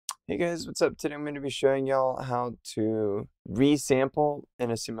Hey guys, what's up? Today I'm going to be showing y'all how to resample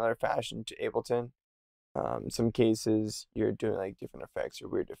in a similar fashion to Ableton. In some cases, you're doing like different effects or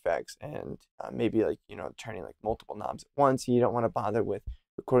weird effects, and maybe like turning like multiple knobs at once. You don't want to bother with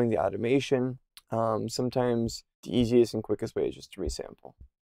recording the automation. Sometimes the easiest and quickest way is just to resample.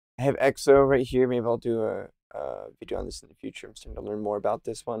 I have EXO right here. Maybe I'll do a video on this in the future. I'm starting to learn more about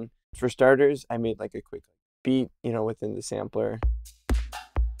this one. For starters, I made like a quick beat, within the sampler.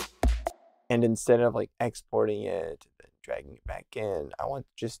 And instead of like exporting it and then dragging it back in, I want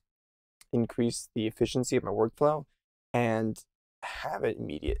to just increase the efficiency of my workflow and have it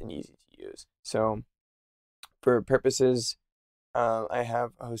immediate and easy to use. So for purposes, I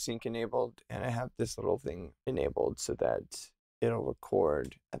have hosting enabled and I have this little thing enabled so that it'll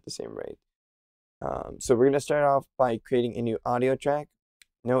record at the same rate. So we're going to start off by creating a new audio track,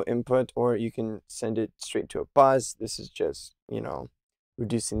 no input, or you can send it straight to a bus. This is just,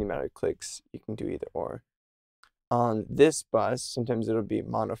 reducing the amount of clicks. You can do either or. On this bus, sometimes it'll be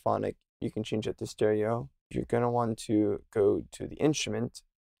monophonic. You can change it to stereo. You're going to want to go to the instrument,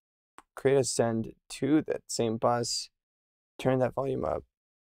 create a send to that same bus, turn that volume up,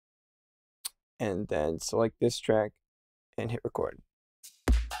 and then select this track and hit record.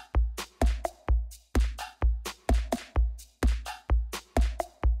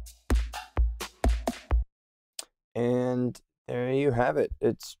 And there you have it.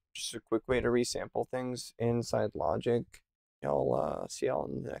 It's just a quick way to resample things inside Logic. I'll see y'all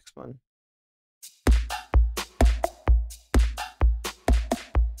in the next one.